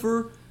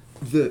over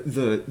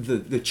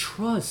the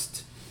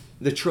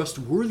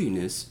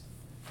trustworthiness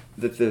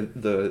that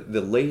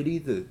the laity,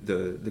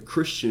 the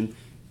Christian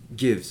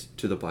gives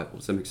to the Bible.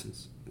 Does that make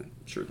sense? I'm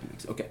sure that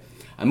makes sense. Okay.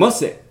 I must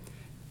say,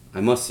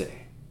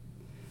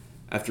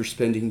 after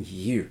spending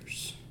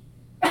years,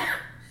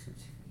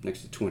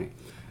 next to 20,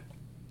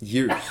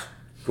 years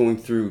going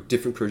through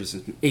different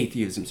criticisms,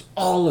 atheisms,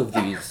 all of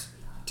these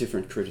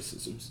different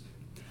criticisms,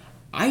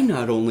 I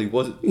not only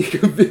wasn't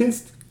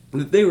convinced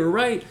that they were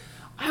right,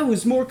 I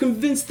was more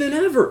convinced than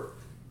ever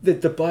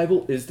that the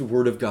Bible is the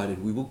Word of God.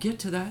 And we will get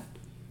to that.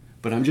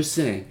 But I'm just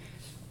saying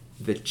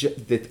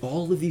that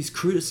all of these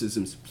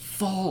criticisms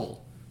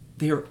fall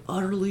They are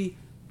utterly,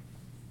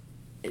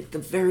 at the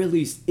very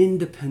least,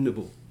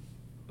 independable.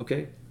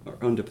 Okay? Or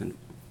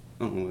undependable.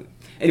 I don't know what.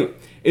 Anyway,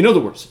 in other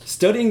words,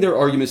 studying their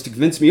arguments to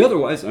convince me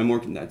otherwise,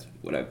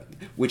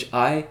 which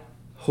I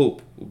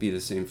hope will be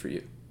the same for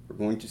you. We're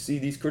going to see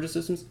these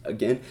criticisms.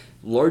 Again,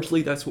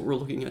 largely that's what we're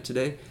looking at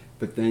today.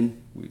 But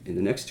then, in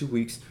the next 2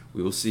 weeks,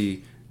 we will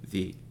see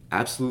the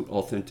absolute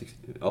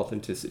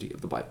authenticity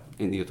of the Bible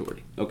and the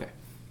authority. Okay.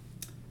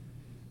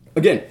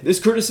 Again, this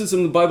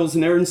criticism of the Bible's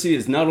inerrancy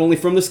is not only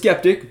from the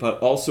skeptic, but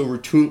also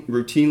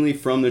routinely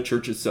from the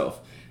church itself.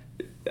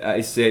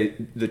 I say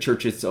the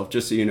church itself,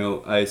 just so you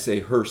know, I say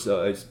her,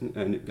 so I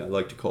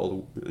like to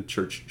call the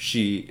church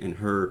she and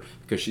her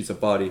because she's a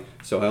body.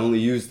 So I only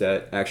use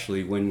that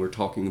actually when we're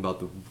talking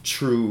about the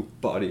true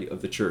body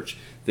of the church.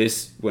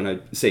 This, when I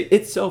say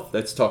itself,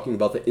 that's talking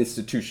about the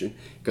institution,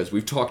 because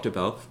we've talked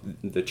about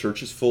the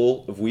church is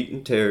full of wheat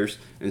and tares,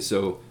 and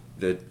so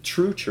the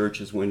true church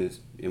is when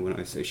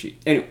I say she.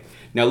 Anyway,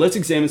 now let's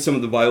examine some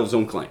of the Bible's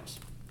own claims.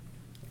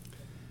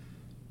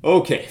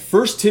 Okay,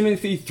 1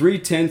 Timothy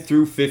 3:10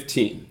 through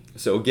 15.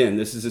 So again,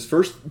 this is his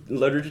first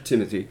letter to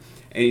Timothy,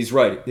 and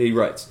he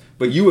writes,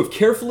 "But you have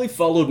carefully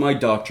followed my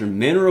doctrine,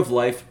 manner of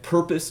life,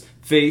 purpose,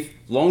 faith,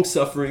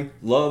 long-suffering,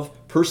 love,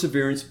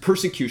 perseverance,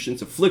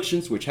 persecutions,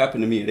 afflictions, which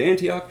happened to me at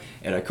Antioch,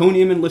 at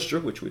Iconium and Lystra,"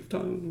 which we've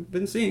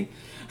been seeing,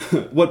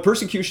 "what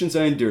persecutions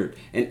I endured,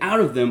 and out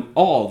of them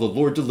all the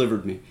Lord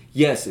delivered me.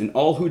 Yes, and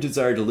all who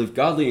desire to live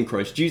godly in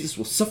Christ Jesus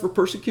will suffer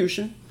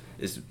persecution."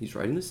 He's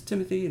writing this to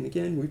Timothy, and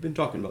again, we've been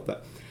talking about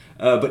that.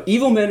 "But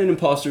evil men and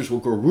impostors will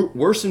grow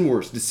worse and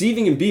worse,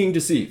 deceiving and being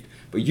deceived.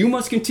 But you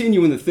must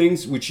continue in the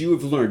things which you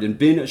have learned and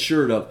been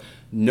assured of,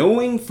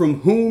 knowing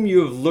from whom you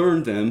have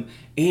learned them,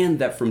 and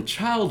that from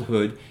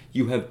childhood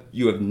you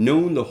have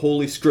known the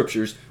Holy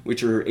Scriptures,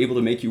 which are able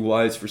to make you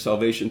wise for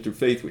salvation through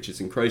faith, which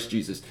is in Christ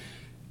Jesus."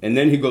 And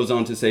then he goes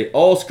on to say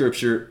all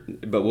Scripture,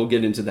 but we'll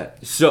get into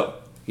that. So,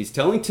 he's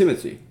telling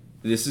Timothy,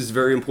 this is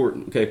very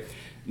important, okay?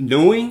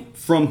 Knowing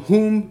from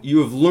whom you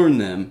have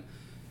learned them.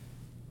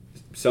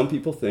 Some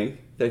people think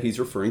that he's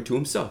referring to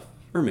himself,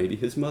 or maybe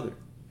his mother.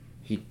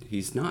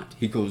 He's not.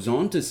 He goes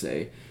on to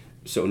say,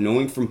 so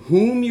knowing from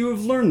whom you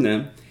have learned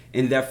them,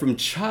 and that from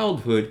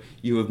childhood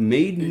you have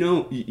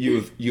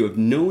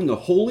known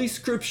the Holy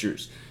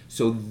Scriptures.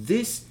 So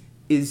this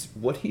is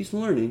what he's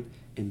learning,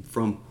 and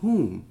from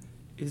whom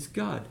is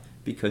God,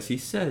 because he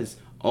says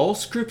all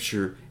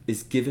Scripture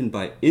is given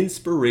by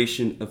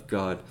inspiration of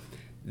God.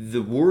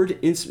 The word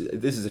this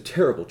is a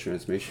terrible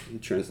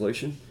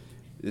translation.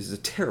 This is a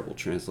terrible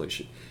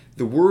translation.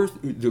 The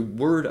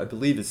word I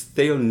believe is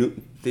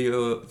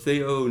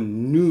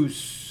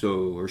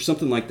theonouso or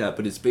something like that,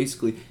 but it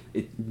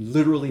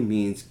literally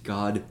means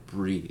God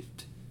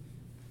breathed.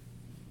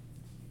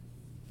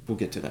 We'll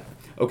get to that.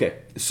 Okay,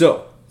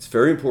 so it's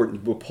very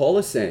important. What Paul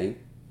is saying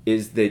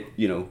is that,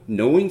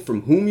 knowing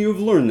from whom you have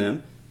learned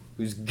them,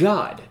 who's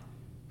God.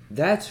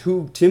 That's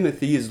who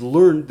Timothy has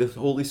learned the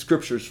Holy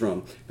Scriptures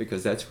from,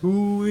 because that's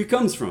who he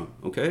comes from,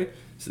 okay?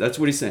 So that's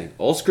what he's saying.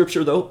 All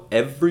Scripture, though,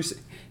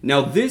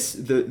 Now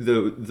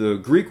the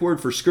Greek word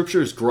for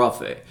Scripture is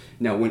graphe.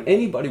 Now, when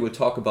anybody would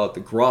talk about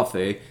the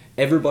graphe,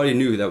 everybody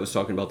knew that was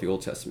talking about the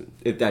Old Testament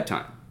at that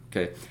time,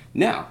 okay?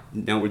 Now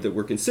that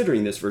we're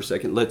considering this for a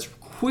second, let's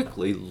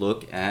quickly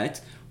look at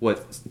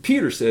what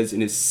Peter says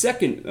in his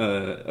second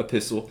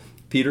epistle,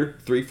 Peter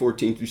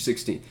 3:14 through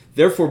 16.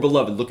 "Therefore,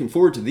 beloved, looking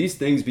forward to these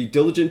things, be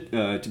diligent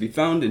to be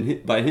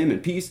found by him in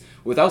peace,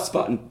 without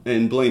spot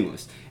and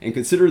blameless. And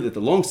consider that the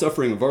long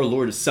suffering of our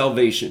Lord is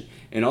salvation.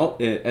 And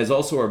as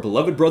also our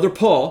beloved brother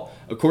Paul,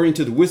 according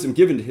to the wisdom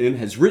given to him,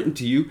 has written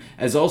to you,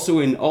 as also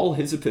in all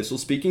his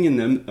epistles, speaking in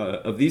them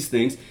of these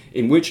things,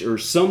 in which are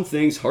some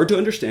things hard to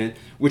understand,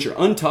 which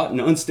untaught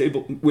and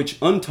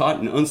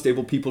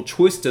unstable people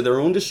twist to their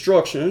own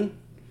destruction,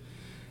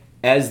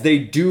 as they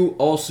do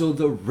also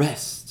the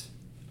rest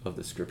of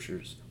the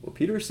Scriptures." What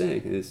Peter is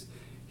saying is,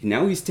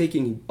 now he's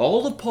taking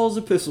all of Paul's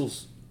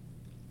epistles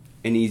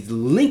and he's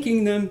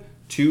linking them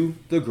to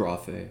the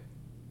graphe.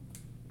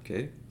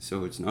 Okay,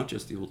 so it's not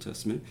just the Old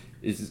Testament,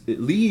 it's at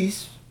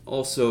least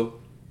also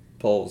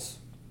Paul's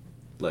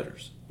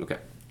letters. Okay,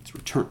 let's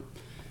return.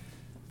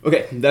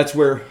 Okay, that's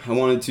where I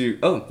wanted to,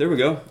 there we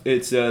go.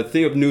 It's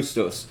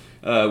theopneustos,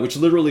 which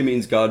literally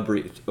means God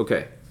breathed.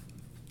 Okay,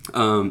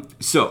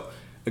 so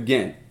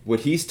again, what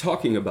he's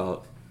talking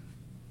about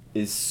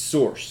is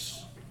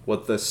source.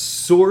 What the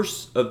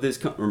source of this...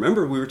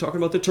 Remember, we were talking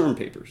about the term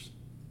papers.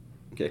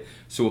 Okay,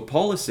 so what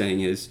Paul is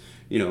saying is,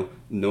 learning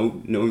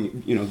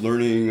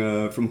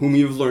from whom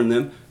you've learned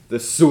them, the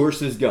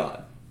source is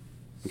God.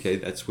 Okay,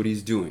 that's what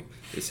he's doing.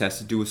 This has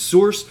to do with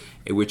source,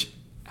 which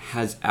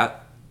has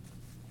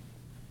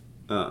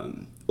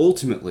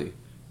ultimately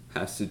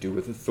has to do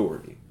with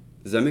authority.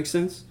 Does that make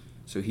sense?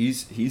 So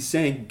he's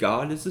saying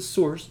God is the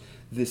source.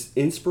 This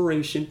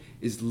inspiration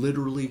is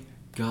literally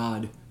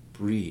God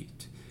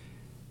breathed.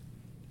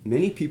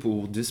 Many people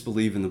will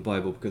disbelieve in the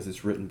Bible because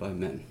it's written by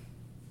men,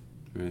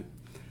 right?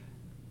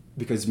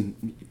 Because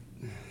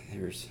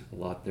there's a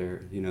lot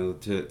there,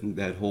 to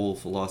that whole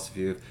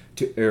philosophy of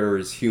to err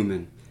is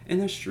human.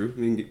 And that's true. I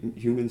mean,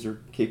 humans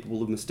are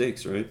capable of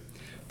mistakes, right?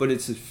 But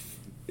it's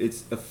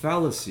a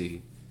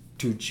fallacy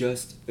to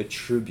just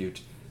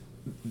attribute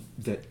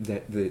that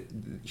the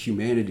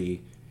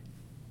humanity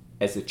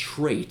as a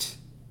trait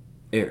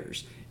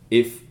errors.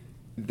 If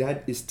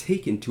that is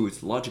taken to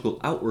its logical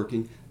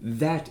outworking,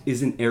 that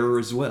is an error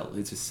as well.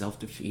 It's a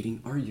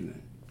self-defeating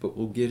argument. But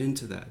we'll get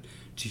into that.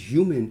 To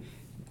human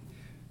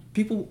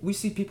people, we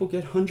see people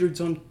get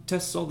hundreds on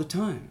tests all the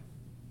time.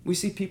 We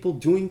see people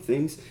doing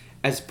things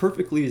as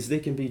perfectly as they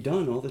can be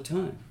done all the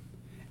time.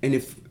 And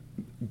if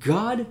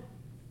God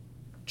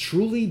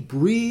truly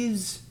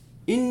breathes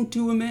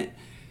into a man,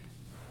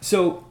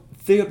 so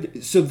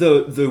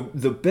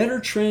the better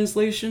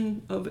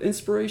translation of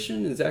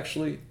inspiration is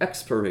actually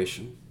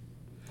expiration.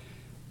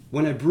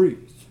 When I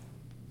breathe,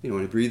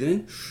 when I breathe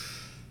in,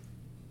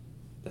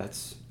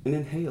 that's an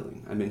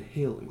inhaling. I'm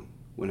inhaling.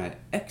 When I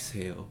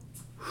exhale,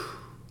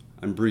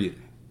 I'm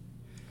breathing.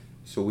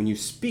 So when you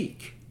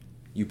speak,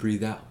 you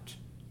breathe out.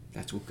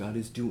 That's what God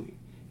is doing.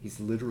 He's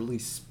literally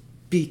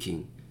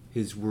speaking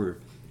His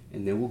word.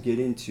 And then we'll get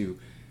into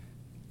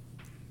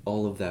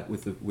all of that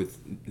with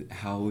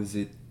how is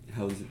it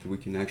that we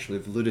can actually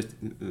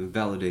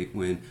validate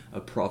when a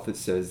prophet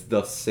says,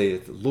 "Thus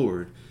saith the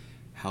Lord."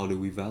 How do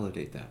we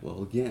validate that?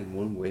 Well, again,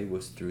 one way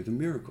was through the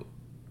miracle.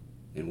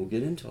 And we'll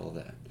get into all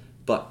that.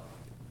 But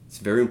it's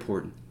very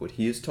important. What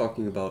he is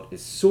talking about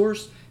is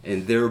source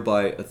and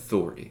thereby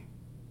authority.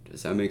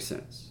 Does that make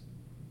sense?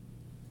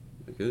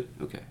 Good?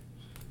 Okay.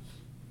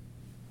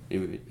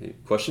 Any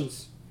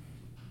questions?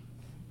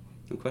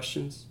 No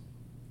questions?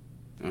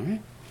 All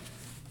right.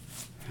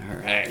 All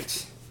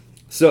right.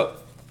 So,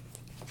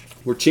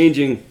 we're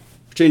changing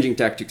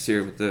tactics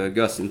here with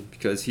Gustin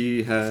because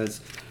he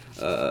has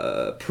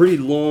pretty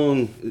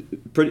long,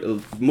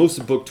 most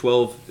of book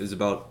 12 is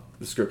about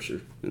the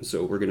scripture. And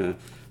so we're going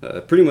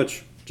to pretty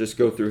much just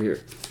go through here.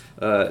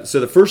 So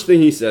the first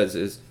thing he says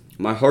is,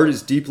 "My heart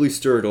is deeply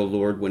stirred, O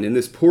Lord, when in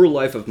this poor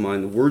life of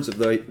mine the words of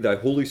thy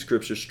holy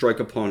scripture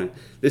strike upon it.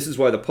 This is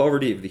why the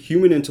poverty of the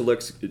human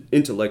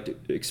intellect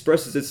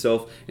expresses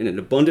itself in an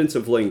abundance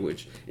of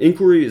language.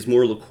 Inquiry is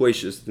more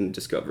loquacious than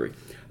discovery."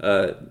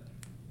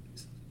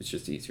 It's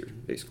just easier,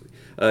 basically.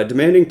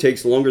 Demanding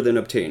takes longer than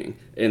obtaining,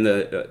 and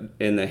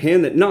the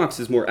hand that knocks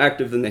is more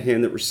active than the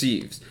hand that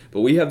receives.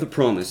 But we have the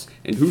promise,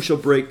 and who shall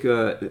break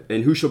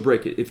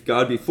it? If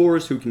God be for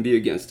us, who can be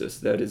against us?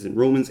 That is in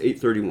Romans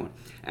 8:31.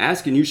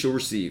 Ask and you shall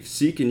receive,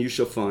 seek and you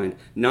shall find,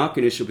 knock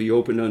and it shall be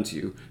opened unto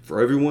you. For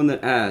everyone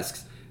that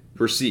asks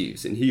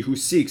receives, and he who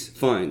seeks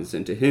finds,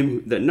 and to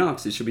him that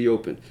knocks it shall be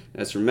opened.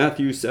 That's from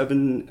Matthew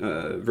 7,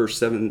 verse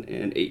 7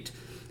 and 8.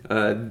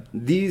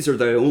 These are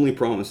thy own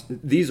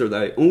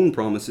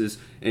promises,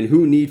 and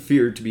who need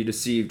fear to be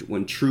deceived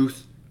when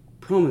truth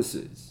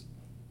promises?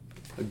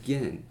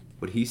 Again,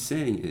 what he's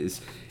saying is,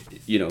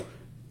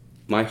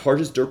 my heart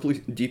is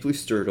deeply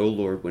stirred, O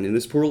Lord, when in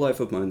this poor life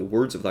of mine the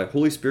words of thy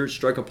Holy Spirit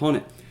strike upon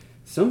it.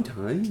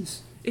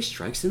 Sometimes it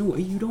strikes in a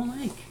way you don't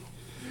like.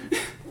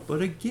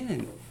 But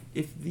again,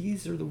 if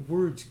these are the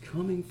words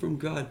coming from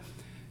God,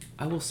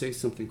 I will say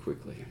something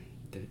quickly.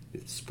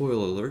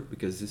 Spoiler alert,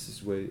 because this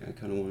is the way I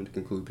kind of wanted to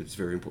conclude, but it's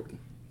very important.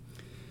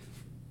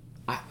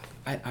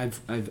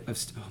 I've oh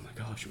my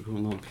gosh, we're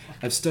going long.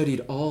 I've studied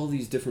all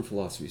these different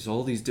philosophies,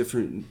 all these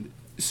different.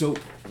 So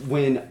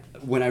when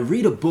I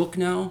read a book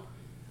now,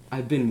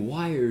 I've been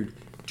wired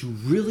to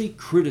really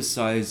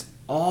criticize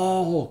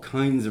all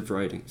kinds of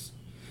writings,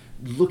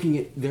 looking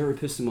at their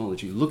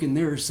epistemology, looking at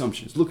their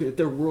assumptions, looking at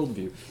their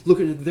worldview,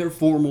 looking at their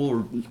formal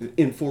or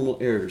informal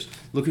errors,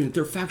 looking at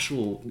their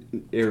factual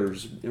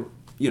errors.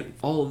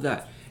 All of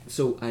that.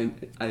 So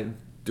I've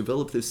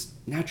developed this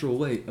natural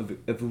way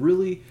of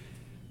really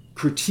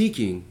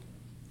critiquing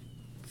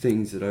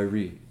things that I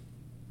read.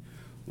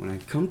 When I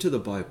come to the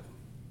Bible,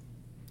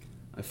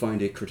 I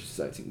find it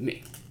criticizing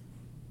me.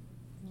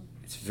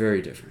 It's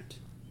very different.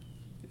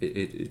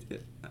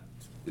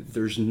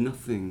 There's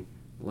nothing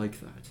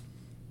like that.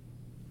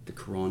 The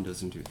Quran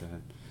doesn't do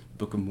that. The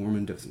Book of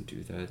Mormon doesn't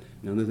do that.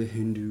 None of the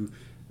Hindu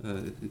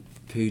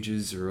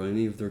pages or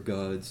any of their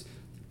gods.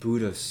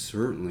 Buddha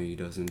certainly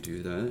doesn't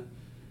do that.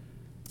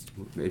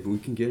 Maybe we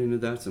can get into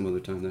that some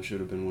other time. That should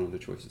have been one of the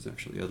choices,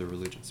 actually, other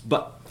religions.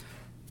 But,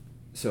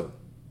 so,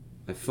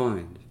 I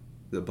find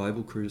the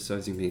Bible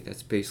criticizing me.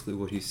 That's basically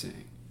what he's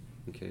saying.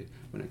 Okay?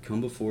 When I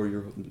come before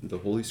the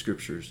Holy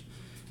Scriptures,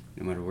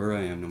 no matter where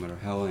I am, no matter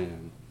how I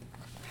am,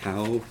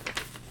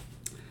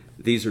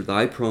 these are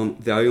thy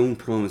own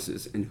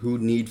promises, and who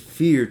need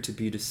fear to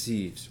be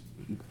deceived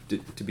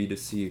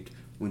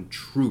when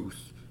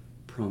truth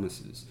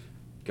promises.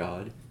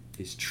 God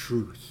is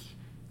truth.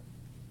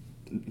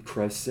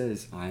 Christ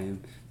says, "I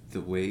am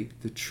the way,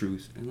 the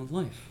truth, and the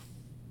life."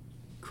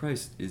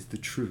 Christ is the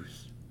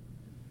truth.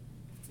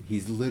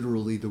 He's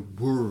literally the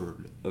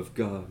Word of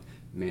God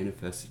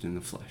manifested in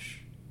the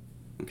flesh.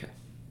 Okay.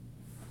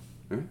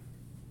 All right.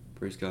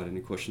 Praise God.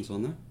 Any questions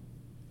on that?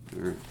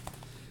 All right.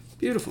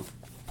 Beautiful.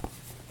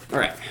 All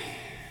right.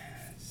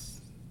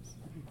 Let's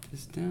write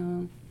this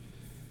down.